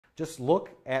just look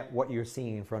at what you're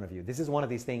seeing in front of you. This is one of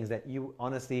these things that you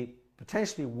honestly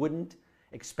potentially wouldn't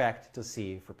expect to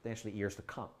see for potentially years to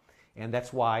come. And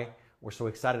that's why we're so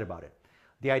excited about it.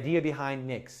 The idea behind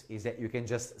Mix is that you can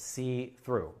just see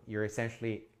through. You're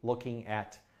essentially looking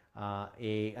at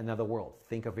another world.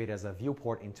 Think of it as a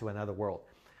viewport into another world.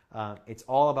 It's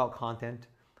all about content.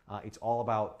 It's all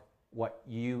about what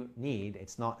you need.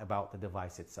 It's not about the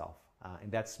device itself.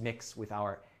 And that's Mix with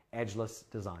our edgeless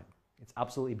design. It's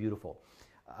absolutely beautiful.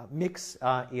 Mix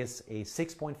is a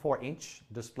 6.4-inch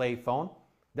display phone.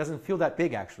 It doesn't feel that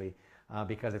big actually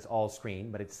because it's all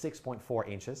screen, but it's 6.4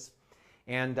 inches.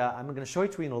 And I'm going to show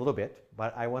it to you in a little bit,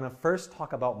 but I want to first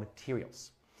talk about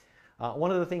materials. One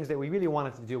of the things that we really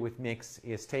wanted to do with Mix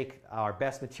is take our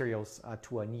best materials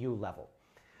to a new level.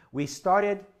 We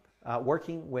started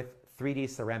working with 3D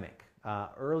ceramic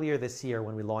earlier this year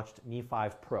when we launched Mi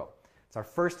 5 Pro. It's our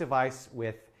first device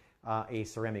with a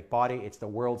ceramic body. It's the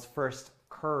world's first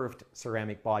curved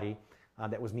ceramic body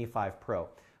that was Mi 5 Pro.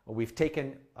 We've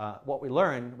taken what we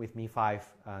learned with Mi 5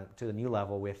 to the new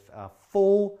level with a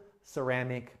full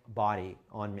ceramic body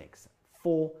on Mix.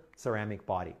 Full ceramic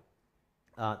body,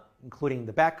 including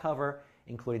the back cover,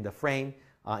 including the frame,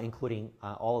 including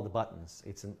all of the buttons.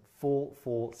 It's a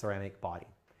full ceramic body.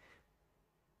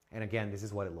 And again, this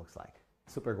is what it looks like.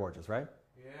 Super gorgeous, right?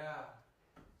 Yeah,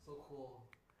 so cool.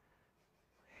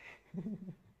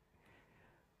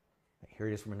 Here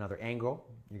it is from another angle.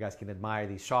 You guys can admire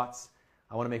these shots.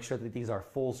 I want to make sure that these are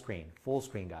full screen,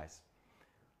 guys.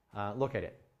 Look at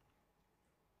it.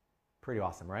 Pretty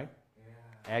awesome, right?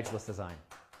 Yeah. Edgeless design.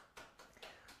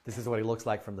 This is what it looks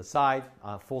like from the side,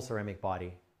 full ceramic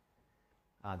body.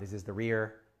 This is the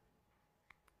rear.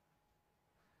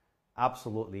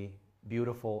 Absolutely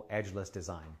beautiful edgeless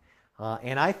design.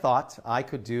 And I thought I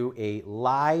could do a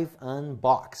live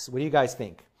unbox. What do you guys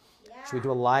think? Yeah. Should we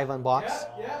do a live unbox?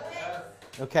 Yeah.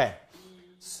 Okay.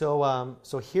 So,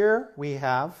 so here we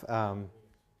have,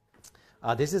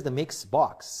 this is the Mix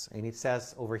box, and it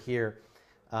says over here,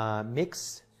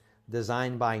 Mix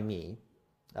designed by me.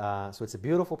 So it's a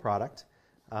beautiful product.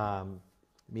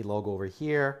 Mi logo over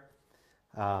here.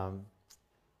 Kind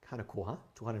of cool, huh?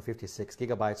 256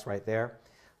 gigabytes right there.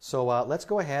 So let's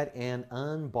go ahead and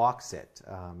unbox it.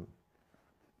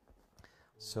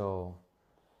 So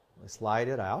let's slide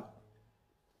it out.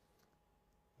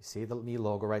 You see the Mi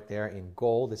logo right there in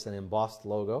gold. It's an embossed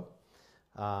logo.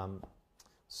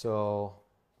 So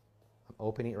I'm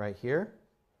opening it right here.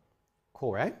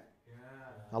 Cool, right? Yeah.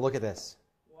 Now look at this.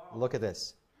 Wow. Look at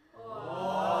this.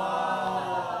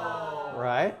 Wow.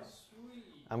 Right? Sweet.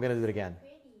 I'm going to do it again.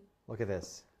 Pretty. Look at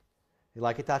this. You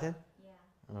like it, Tatin?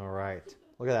 Yeah. All right.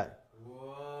 Look at that.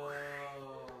 Whoa.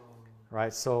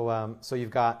 Right. So, so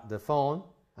you've got the phone.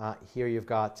 Here you've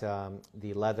got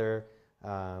the leather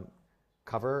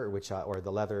cover, which or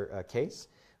the leather case,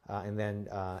 and then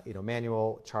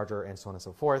manual, charger, and so on and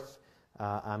so forth.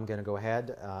 I'm going to go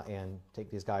ahead and take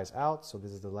these guys out. So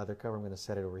this is the leather cover. I'm going to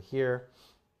set it over here,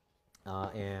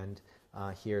 and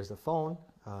here's the phone.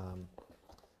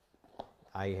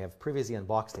 I have previously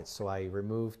unboxed it, so I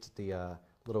removed the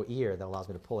little ear that allows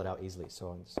me to pull it out easily. So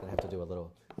I'm just going to have to do a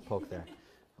little poke there.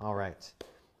 All right.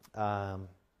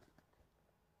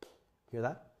 Hear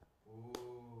that?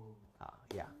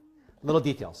 Yeah. Little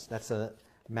details. That's a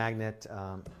magnet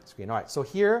screen. All right. So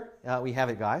here we have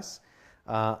it, guys.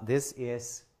 This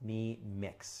is Mi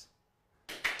Mix.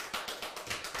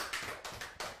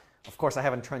 Of course, I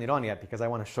haven't turned it on yet because I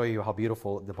want to show you how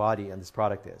beautiful the body and this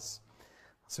product is.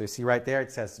 So you see right there,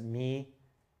 it says Mi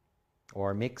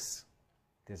or Mix,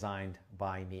 designed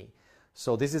by me.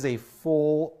 So this is a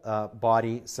full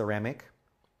body ceramic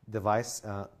device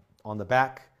on the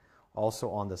back, also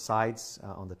on the sides,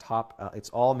 on the top. It's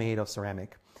all made of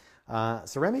ceramic.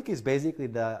 Ceramic is basically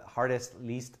the hardest,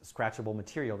 least scratchable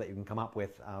material that you can come up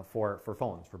with for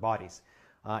phones, for bodies.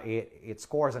 It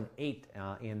scores an 8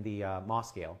 in the Mohs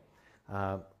scale.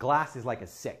 Glass is like a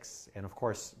 6, and of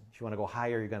course, if you want to go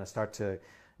higher, you're going to start to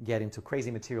get into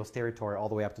crazy materials territory all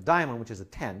the way up to diamond, which is a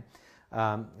 10.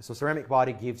 So ceramic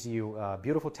body gives you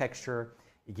beautiful texture.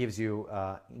 It gives you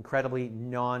incredibly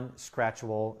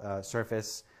non-scratchable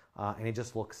surface, and it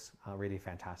just looks really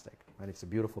fantastic. Right? It's a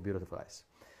beautiful, beautiful device.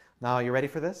 Now, you ready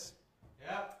for this?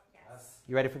 Yep. Yes.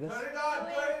 You ready for this? Turn it on!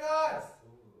 Turn it on!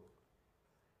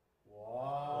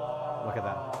 Wow. Look at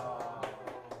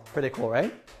that. Pretty cool,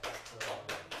 right?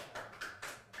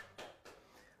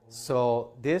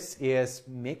 So this is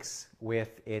Mix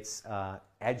with its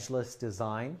edgeless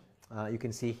design. You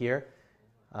can see here,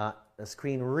 the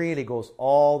screen really goes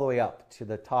all the way up to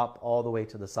the top, all the way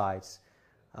to the sides.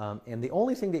 And the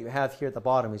only thing that you have here at the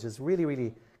bottom is just really,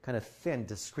 really kind of thin,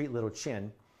 discreet little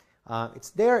chin. It's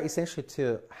there essentially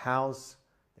to house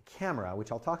the camera,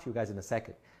 which I'll talk to you guys in a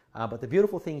second. But the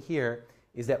beautiful thing here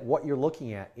is that what you're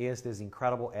looking at is this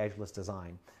incredible edgeless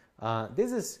design.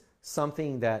 This is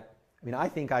something that, I mean, I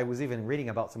think I was even reading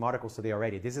about some articles today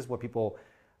already. This is what people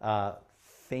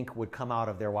think would come out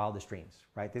of their wildest dreams,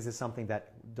 right? This is something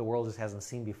that the world just hasn't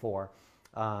seen before,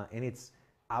 and it's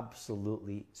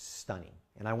absolutely stunning.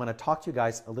 And I want to talk to you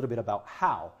guys a little bit about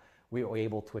how we were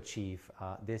able to achieve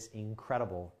this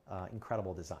incredible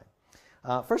design.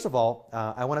 First of all,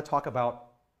 I want to talk about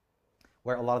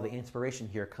where a lot of the inspiration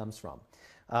here comes from.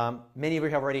 Many of you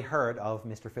have already heard of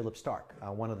Mr. Philip Stark,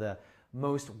 one of the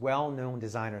most well-known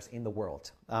designers in the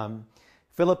world.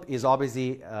 Philip is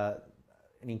obviously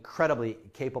an incredibly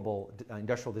capable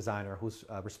industrial designer who's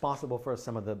responsible for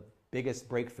some of the biggest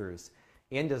breakthroughs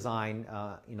in design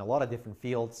in a lot of different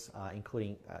fields,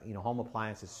 including home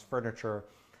appliances, furniture.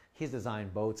 He's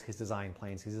designed boats, he's designed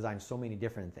planes, he's designed so many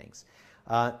different things.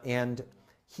 And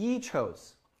he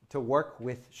chose to work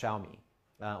with Xiaomi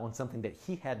on something that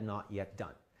he had not yet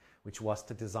done, which was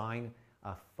to design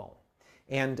a phone.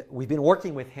 And we've been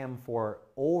working with him for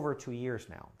over 2 years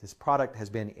now. This product has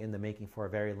been in the making for a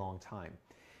very long time.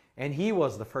 And he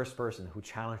was the first person who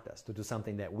challenged us to do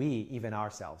something that we, even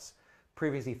ourselves,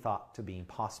 previously thought to be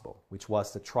impossible, which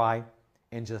was to try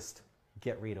and just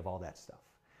get rid of all that stuff.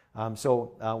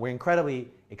 So we're incredibly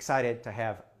excited to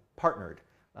have partnered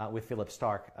with Philip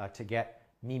Stark to get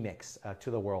Mi Mix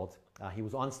to the world. He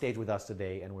was on stage with us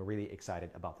today, and we're really excited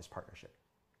about this partnership.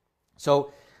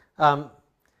 So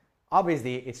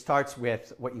obviously, it starts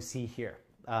with what you see here.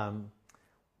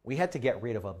 We had to get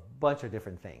rid of a bunch of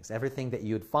different things. Everything that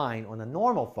you'd find on a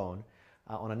normal phone,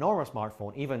 on a normal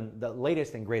smartphone, even the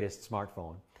latest and greatest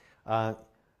smartphone.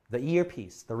 The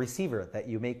earpiece, the receiver that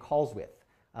you make calls with,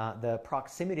 the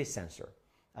proximity sensor,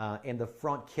 and the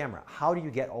front camera. How do you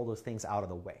get all those things out of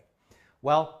the way?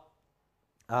 Well,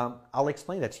 I'll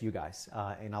explain that to you guys,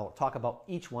 and I'll talk about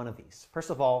each one of these.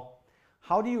 First of all,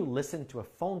 how do you listen to a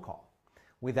phone call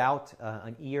without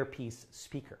an earpiece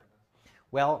speaker?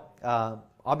 Well,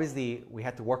 obviously, we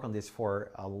had to work on this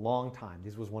for a long time.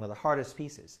 This was one of the hardest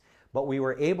pieces. But we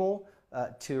were able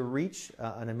to reach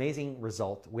an amazing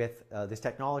result with this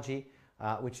technology,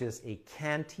 which is a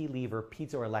cantilever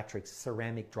piezoelectric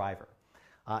ceramic driver.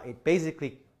 It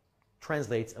basically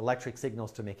translates electric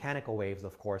signals to mechanical waves,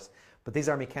 of course, but these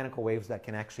are mechanical waves that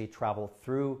can actually travel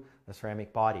through the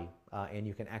ceramic body, and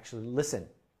you can actually listen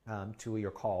to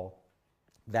your call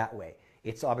that way.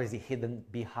 It's obviously hidden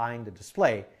behind the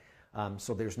display,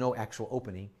 so there's no actual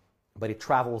opening, but it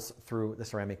travels through the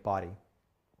ceramic body.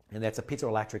 And that's a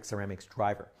piezoelectric ceramics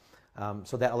driver.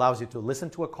 So that allows you to listen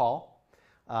to a call.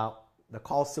 The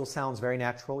call still sounds very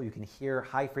natural. You can hear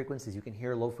high frequencies, you can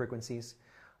hear low frequencies,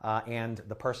 and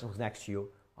the person who's next to you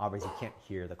obviously can't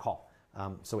hear the call.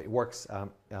 So it works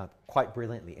quite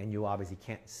brilliantly, and you obviously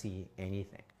can't see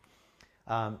anything.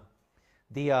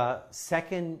 The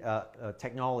second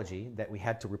technology that we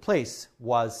had to replace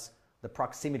was the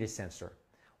proximity sensor.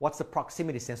 What's the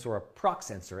proximity sensor, or prox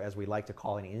sensor, as we like to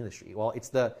call it in the industry? Well, it's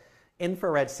the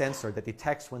infrared sensor that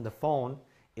detects when the phone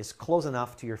is close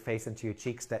enough to your face and to your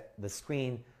cheeks that the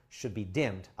screen should be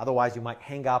dimmed. Otherwise, you might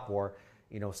hang up or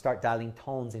start dialing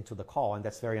tones into the call, and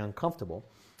that's very uncomfortable.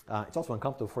 It's also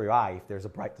uncomfortable for your eye if there's a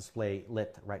bright display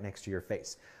lit right next to your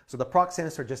face. So the prox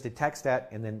sensor just detects that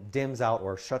and then dims out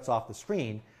or shuts off the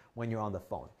screen when you're on the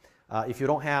phone. If you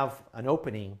don't have an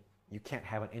opening, you can't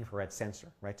have an infrared sensor,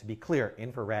 right? To be clear,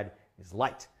 infrared is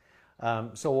light.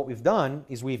 So what we've done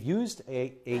is we've used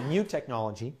a new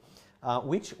technology,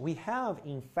 which we have,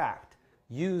 in fact,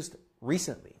 used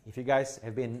recently. If you guys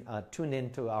have been tuned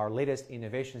into our latest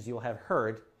innovations, you'll have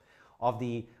heard of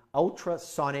the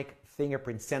ultrasonic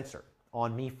fingerprint sensor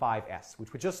on Mi 5S,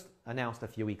 which we just announced a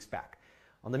few weeks back.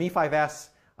 On the Mi 5S,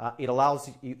 it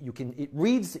allows it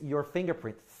reads your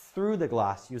fingerprint through the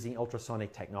glass using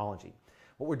ultrasonic technology.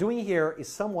 What we're doing here is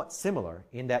somewhat similar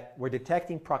in that we're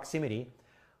detecting proximity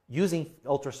using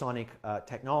ultrasonic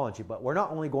technology, but we're not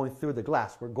only going through the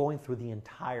glass, we're going through the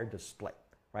entire display,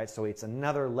 right? So it's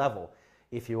another level,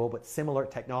 if you will, but similar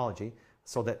technology,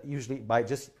 so that usually by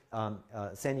just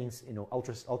sending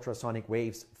ultrasonic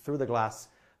waves through the glass,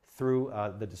 through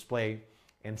the display,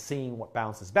 and seeing what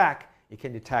bounces back, it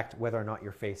can detect whether or not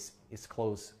your face is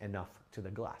close enough to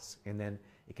the glass, and then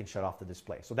it can shut off the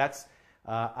display. So that's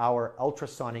our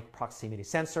ultrasonic proximity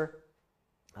sensor,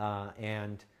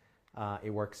 and it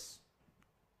works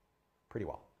pretty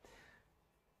well.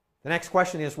 The next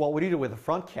question is, well, what do you do with the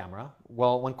front camera?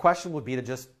 Well, one question would be to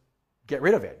just get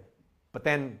rid of it, but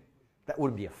then that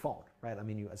wouldn't be a phone, right? I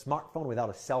mean, a smartphone without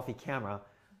a selfie camera,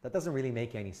 that doesn't really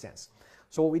make any sense.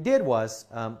 So what we did was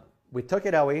we took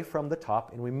it away from the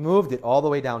top and we moved it all the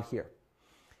way down here.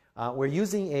 We're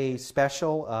using a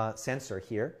special sensor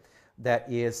here that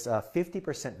is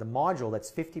 50%, the module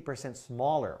that's 50%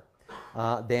 smaller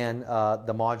than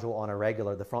the module on a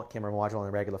regular, the front camera module on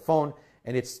a regular phone,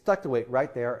 and it's tucked away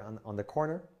right there on the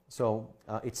corner. So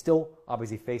it still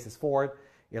obviously faces forward.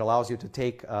 It allows you to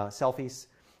take selfies.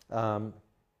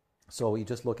 So you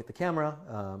just look at the camera.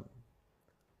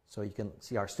 So you can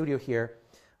see our studio here.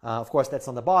 Of course, that's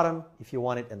on the bottom. If you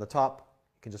want it in the top,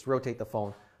 you can just rotate the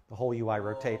phone. The whole UI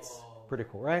rotates. Pretty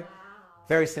cool, right? Wow.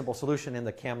 Very simple solution. And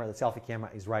the camera, the selfie camera,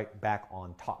 is right back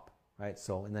on top, right?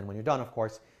 So, and then when you're done, of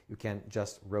course, you can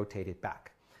just rotate it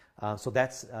back. So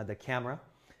that's the camera.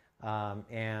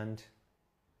 And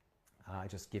I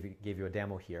just gave you a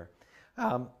demo here.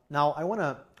 Now, I want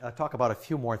to talk about a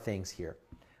few more things here.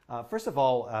 First of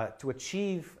all, to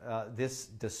achieve this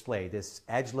display, this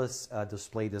edgeless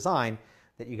display design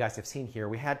that you guys have seen here,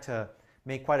 we had to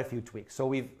make quite a few tweaks. So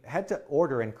we've had to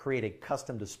order and create a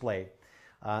custom display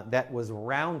that was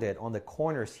rounded on the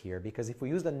corners here, because if we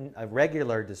used a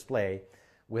regular display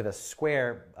with a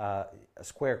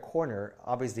square corner,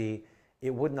 obviously it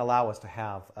wouldn't allow us to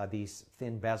have these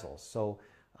thin bezels. So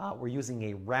we're using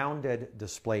a rounded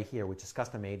display here, which is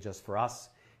custom made just for us,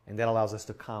 and that allows us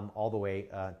to come all the way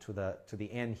to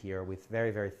the end here with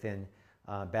very, very thin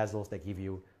bezels that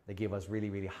give us really,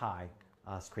 really high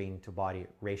screen to body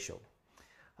ratio.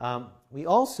 We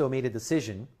also made a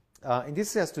decision, and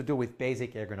this has to do with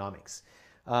basic ergonomics.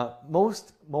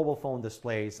 Most mobile phone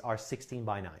displays are 16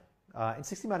 by 9. And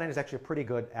 16 by 9 is actually a pretty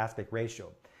good aspect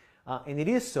ratio. And it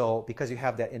is so because you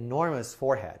have that enormous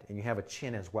forehead and you have a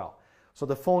chin as well. So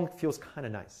the phone feels kind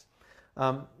of nice.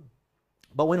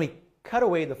 But when we cut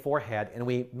away the forehead and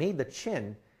we made the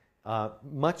chin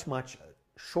much, much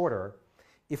shorter,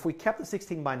 if we kept the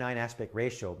 16 by 9 aspect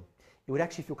ratio, it would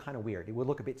actually feel kind of weird. It would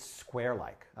look a bit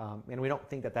square-like, and we don't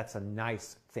think that that's a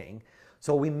nice thing.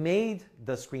 So we made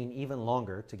the screen even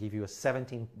longer to give you a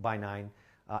 17 by 9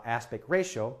 aspect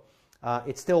ratio.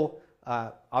 It's still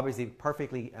obviously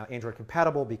perfectly Android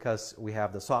compatible because we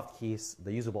have the soft keys.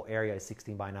 The usable area is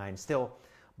 16 by 9 still,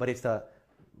 but it's a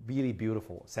really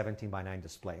beautiful 17 by 9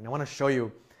 display. And I want to show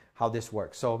you how this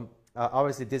works. So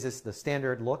obviously this is the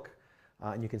standard look,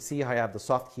 and you can see how I have the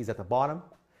soft keys at the bottom.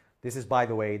 This is, by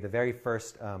the way, the very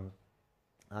first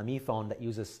Mi phone that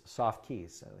uses soft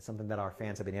keys. Something that our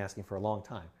fans have been asking for a long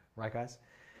time, right, guys?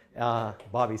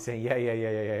 Bobby's saying,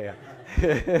 yeah.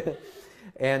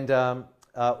 And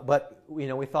but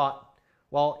we thought,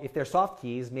 well, if they're soft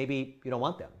keys, maybe you don't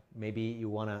want them. Maybe you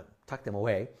want to tuck them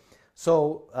away.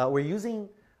 So we're using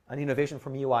an innovation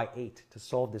from UI 8 to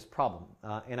solve this problem.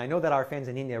 And I know that our fans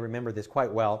in India remember this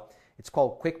quite well. It's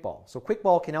called Quick Ball. So Quick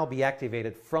Ball can now be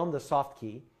activated from the soft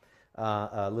key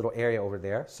little area over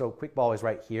there. So Quick Ball is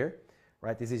right here,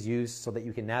 right? This is used so that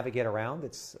you can navigate around.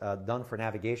 It's done for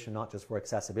navigation, not just for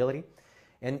accessibility.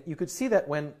 And you could see that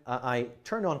when I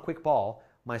turned on Quick Ball,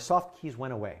 my soft keys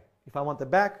went away. If I want them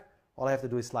back, all I have to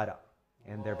do is slide up,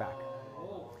 and they're back.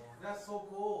 Oh, that's so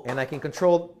cool. And I can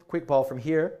control Quick Ball from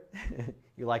here.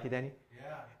 You like it, Danny?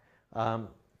 Yeah.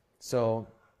 So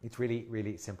it's really,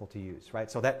 really simple to use, right?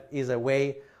 So that is a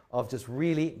way of just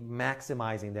really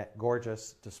maximizing that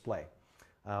gorgeous display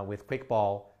with Quick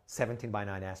Ball 17 by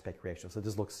 9 aspect ratio. So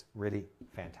this looks really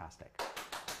fantastic.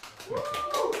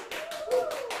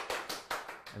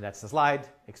 And that's the slide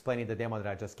explaining the demo that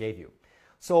I just gave you.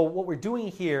 So what we're doing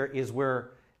here is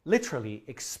we're literally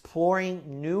exploring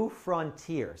new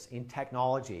frontiers in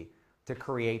technology to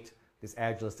create this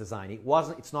edgeless design.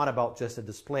 It's not about just a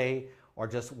display or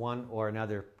just one or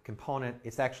another component.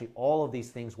 It's actually all of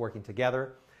these things working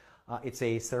together. It's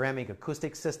a ceramic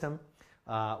acoustic system,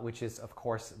 which is, of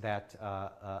course, that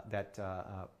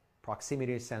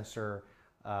proximity sensor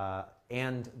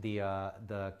and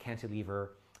the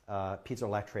cantilever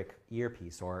piezoelectric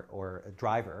earpiece or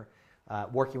driver,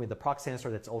 working with the prox sensor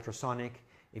that's ultrasonic,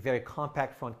 a very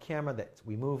compact front camera that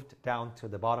we moved down to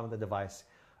the bottom of the device,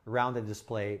 around the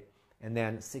display, and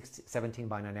then 17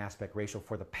 by 9 aspect ratio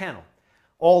for the panel.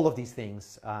 All of these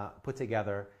things put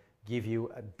together give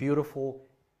you a beautiful,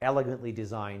 elegantly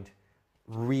designed,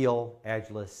 real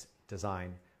edgeless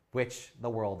design, which the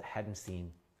world hadn't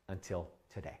seen until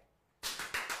today.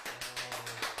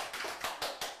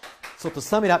 So to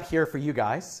sum it up here for you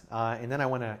guys, and then I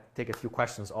want to take a few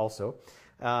questions also.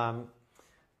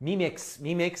 Mi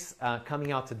Mix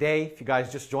coming out today. If you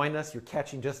guys just joined us, you're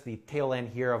catching just the tail end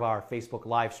here of our Facebook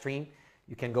live stream.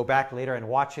 You can go back later and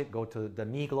watch it. Go to the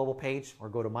Mi Global page or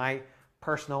go to my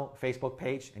personal Facebook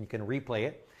page and you can replay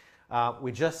it.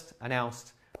 We just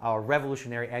announced our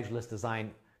revolutionary edgeless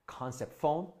design concept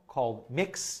phone called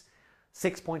Mix.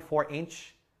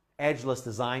 6.4-inch edgeless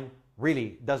design,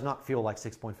 really does not feel like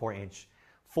 6.4-inch.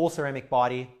 Full ceramic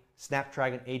body,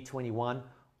 Snapdragon 821,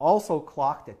 also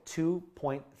clocked at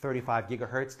 2.35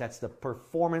 gigahertz. That's the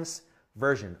performance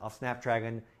version of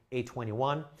Snapdragon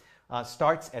 821.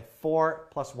 Starts at 4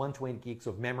 plus 128 gigs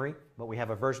of memory, but we have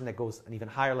a version that goes an even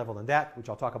higher level than that, which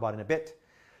I'll talk about in a bit.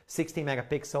 16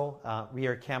 megapixel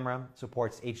rear camera,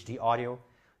 supports HD audio,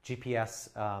 GPS,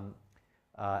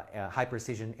 high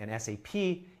precision, and SAP,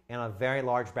 and a very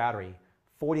large battery,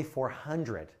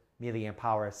 4,400 milliamp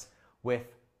hours with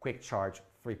quick charge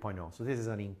 3.0. So this is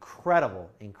an incredible,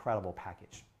 incredible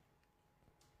package.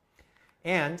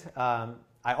 And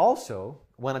I also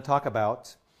want to talk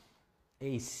about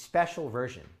a special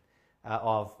version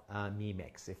of Mi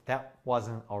Mix, if that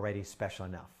wasn't already special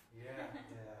enough. Yeah.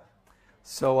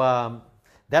 So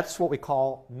that's what we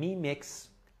call Mi Mix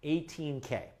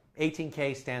 18K.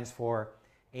 18K stands for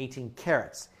 18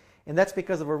 carats. And that's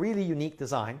because of a really unique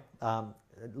design, a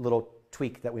little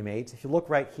tweak that we made. If you look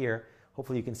right here,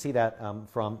 hopefully you can see that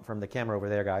from the camera over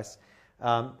there, guys.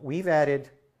 We've added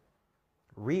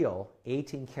real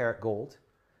 18 karat gold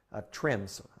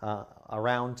trims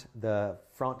around the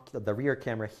front, the rear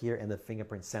camera here, and the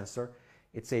fingerprint sensor.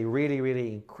 It's a really,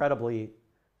 really incredibly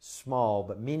small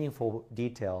but meaningful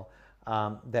detail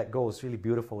that goes really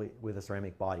beautifully with the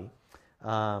ceramic body.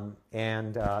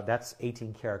 And that's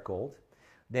 18 karat gold.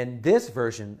 Then this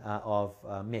version of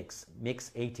Mix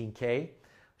 18K,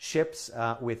 ships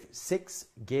with 6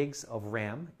 gigs of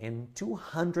RAM and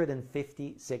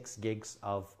 256 gigs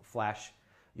of flash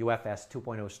UFS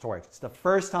 2.0 storage. It's the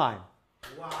first time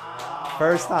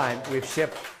we've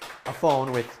shipped a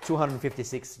phone with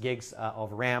 256 gigs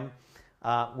of RAM.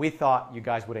 We thought you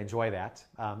guys would enjoy that.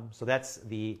 So that's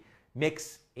the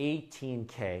Mix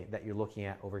 18K that you're looking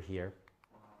at over here.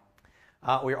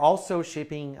 We're also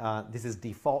shipping, this is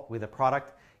default with the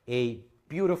product, a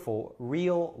beautiful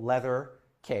real leather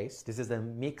case. This is the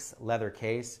Mix leather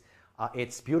case.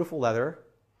 It's beautiful leather.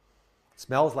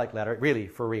 Smells like leather, really,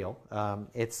 for real.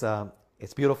 It's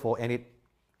beautiful, and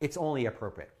it's only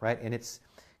appropriate, right? And it's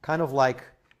kind of like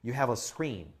you have a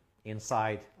screen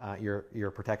inside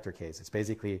your protector case. It's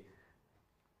basically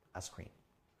a screen.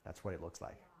 That's what it looks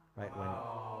like, right?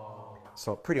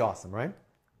 So pretty awesome, right?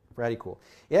 Pretty cool.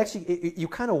 It actually, you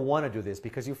kind of want to do this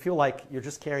because you feel like you're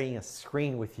just carrying a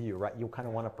screen with you, right? You kind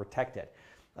of want to protect it.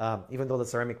 Even though the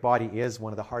ceramic body is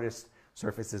one of the hardest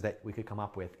surfaces that we could come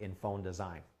up with in phone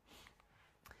design.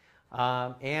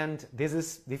 And this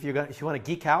is, if you want to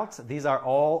geek out, these are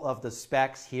all of the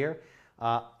specs here.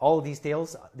 All of these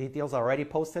details are already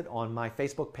posted on my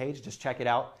Facebook page. Just check it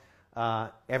out.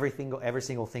 Every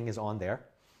single thing is on there.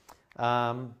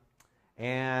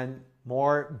 And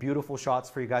more beautiful shots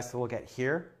for you guys to look at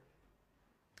here.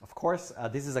 Of course,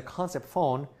 this is a concept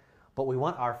phone, but we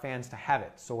want our fans to have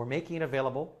it. So we're making it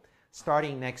available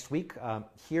starting next week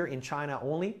here in China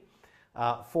only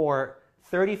for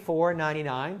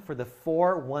 $34.99 for the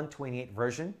 4/128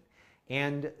 version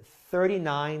and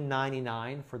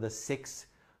 $39.99 for the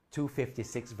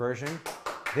 6/256 version.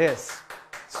 This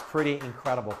is a pretty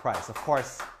incredible price. Of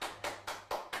course,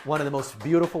 one of the most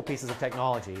beautiful pieces of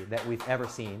technology that we've ever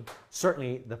seen.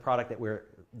 Certainly the product that we're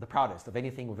the proudest of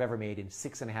anything we've ever made in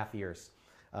 6.5 years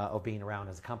of being around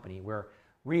as a company. We're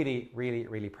really, really,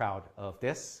 really proud of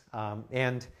this.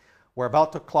 And we're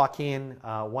about to clock in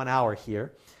 1 hour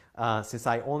here. Since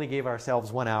I only gave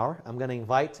ourselves 1 hour, I'm going to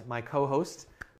invite my co-host,